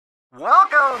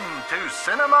Welcome to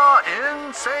Cinema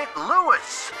in St.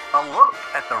 Louis, a look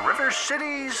at the River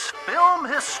City's film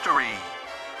history.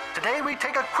 Today we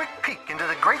take a quick peek into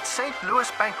the Great St.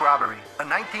 Louis Bank Robbery, a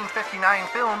 1959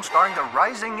 film starring the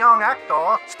rising young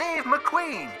actor Steve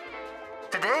McQueen.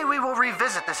 Today we will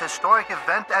revisit this historic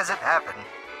event as it happened,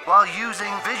 while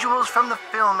using visuals from the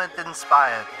film it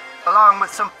inspired, along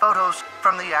with some photos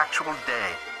from the actual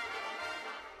day.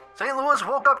 St. Louis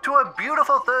woke up to a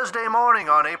beautiful Thursday morning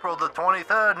on April the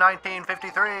 23rd,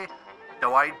 1953.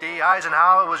 Dwight D.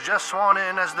 Eisenhower was just sworn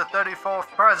in as the 34th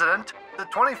president. The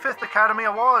 25th Academy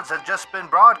Awards had just been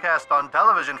broadcast on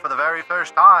television for the very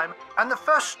first time, and the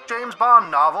first James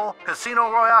Bond novel, Casino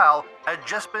Royale, had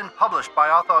just been published by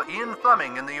author Ian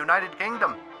Fleming in the United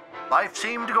Kingdom. Life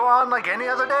seemed to go on like any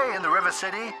other day in the River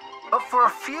City, but for a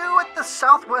few at the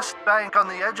Southwest Bank on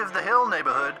the edge of the Hill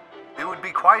neighborhood, it would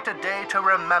be quite a day to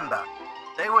remember.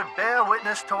 They would bear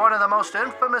witness to one of the most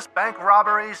infamous bank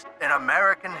robberies in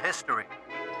American history.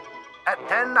 At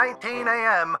 10:19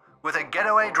 a.m., with a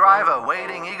getaway driver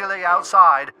waiting eagerly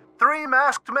outside, three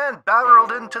masked men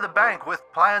barreled into the bank with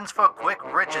plans for quick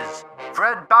riches.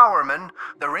 Fred Bowerman,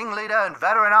 the ringleader and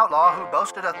veteran outlaw who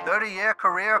boasted a 30-year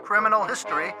career criminal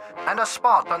history and a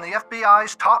spot on the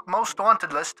FBI's top most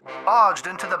wanted list, barged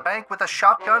into the bank with a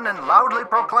shotgun and loudly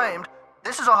proclaimed,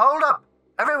 "This is a holdup!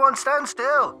 Everyone stand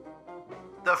still!"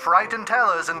 The frightened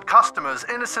tellers and customers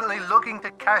innocently looking to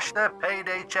cash their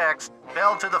payday checks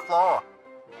fell to the floor,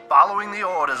 following the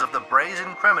orders of the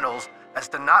brazen criminals as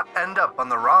to not end up on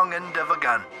the wrong end of a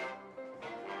gun.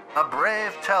 A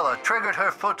brave teller triggered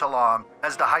her foot alarm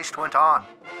as the heist went on.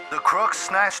 The crooks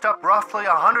snatched up roughly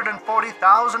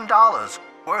 $140,000,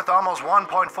 worth almost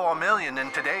 $1.4 million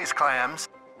in today's clams.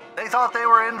 They thought they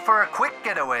were in for a quick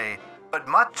getaway, but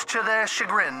much to their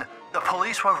chagrin, the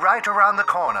police were right around the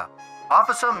corner.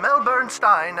 Officer Melbourne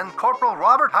Stein and Corporal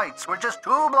Robert Heights were just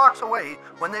 2 blocks away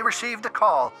when they received a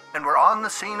call and were on the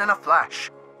scene in a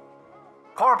flash.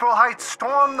 Corporal Heights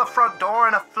stormed the front door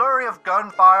and a flurry of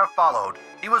gunfire followed.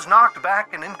 He was knocked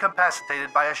back and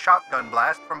incapacitated by a shotgun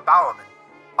blast from Bowerman.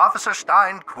 Officer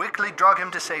Stein quickly drug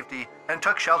him to safety and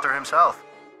took shelter himself.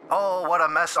 Oh, what a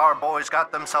mess our boys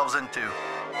got themselves into.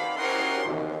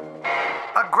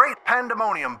 A great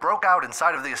pandemonium broke out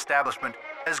inside of the establishment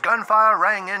as gunfire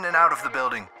rang in and out of the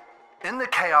building. In the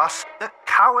chaos, the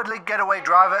cowardly getaway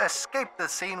driver escaped the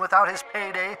scene without his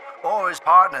payday or his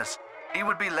partners. He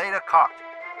would be later caught.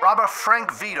 Robber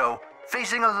Frank Vito,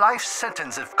 facing a life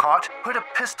sentence if caught, put a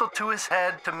pistol to his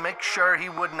head to make sure he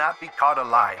would not be caught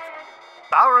alive.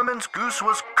 Bowerman's goose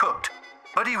was cooked,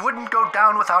 but he wouldn't go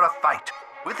down without a fight.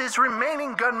 With his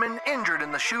remaining gunmen injured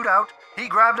in the shootout, he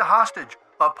grabbed a hostage,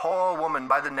 a poor woman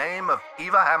by the name of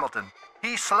Eva Hamilton.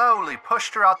 He slowly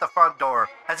pushed her out the front door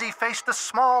as he faced the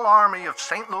small army of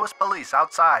St. Louis police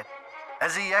outside.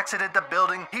 As he exited the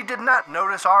building, he did not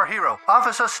notice our hero,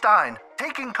 Officer Stein,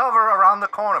 taking cover around the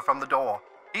corner from the door.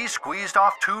 He squeezed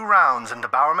off 2 rounds into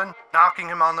Bowerman, knocking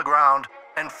him on the ground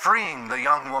and freeing the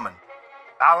young woman.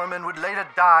 Bowerman would later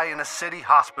die in a city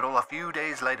hospital a few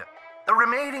days later. The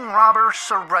remaining robbers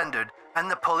surrendered and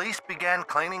the police began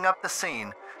cleaning up the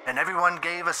scene, and everyone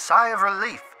gave a sigh of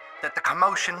relief that the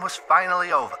commotion was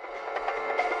finally over.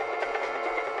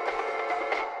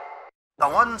 The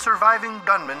one surviving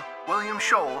gunman, William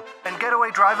Scholl, and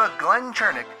getaway driver Glenn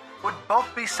Chernick would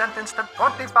both be sentenced to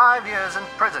 25 years in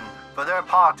prison for their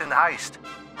part in the heist.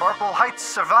 Corporal Heights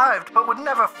survived but would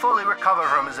never fully recover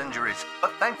from his injuries,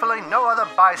 but thankfully no other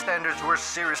bystanders were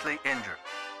seriously injured.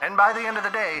 And by the end of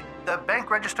the day, the bank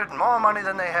registered more money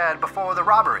than they had before the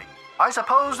robbery. I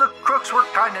suppose the crooks were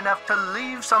kind enough to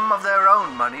leave some of their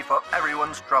own money for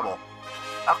everyone's trouble.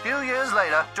 A few years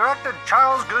later, director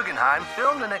Charles Guggenheim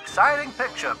filmed an exciting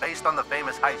picture based on the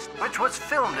famous heist, which was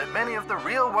filmed at many of the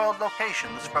real-world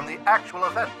locations from the actual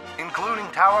event, including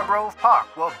Tower Grove Park,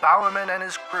 where Bowerman and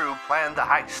his crew planned the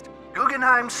heist.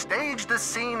 Guggenheim staged the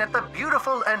scene at the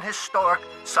beautiful and historic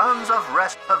Sons of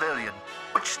Rest Pavilion,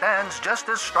 which stands just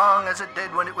as strong as it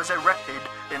did when it was erected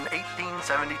in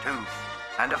 1872.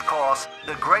 And of course,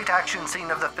 the great action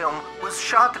scene of the film was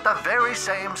shot at the very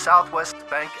same Southwest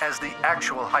Bank as the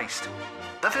actual heist.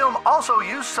 The film also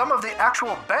used some of the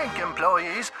actual bank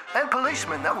employees and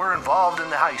policemen that were involved in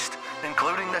the heist,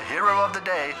 including the hero of the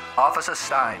day, Officer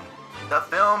Stein. The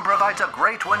film provides a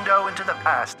great window into the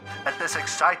past at this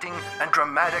exciting and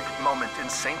dramatic moment in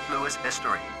St. Louis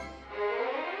history.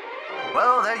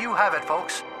 Well, there you have it,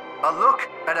 folks. A look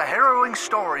at a harrowing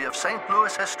story of St.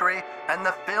 Louis history and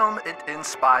the film it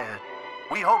inspired.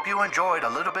 We hope you enjoyed a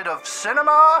little bit of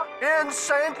cinema in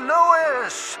St.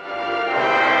 Louis!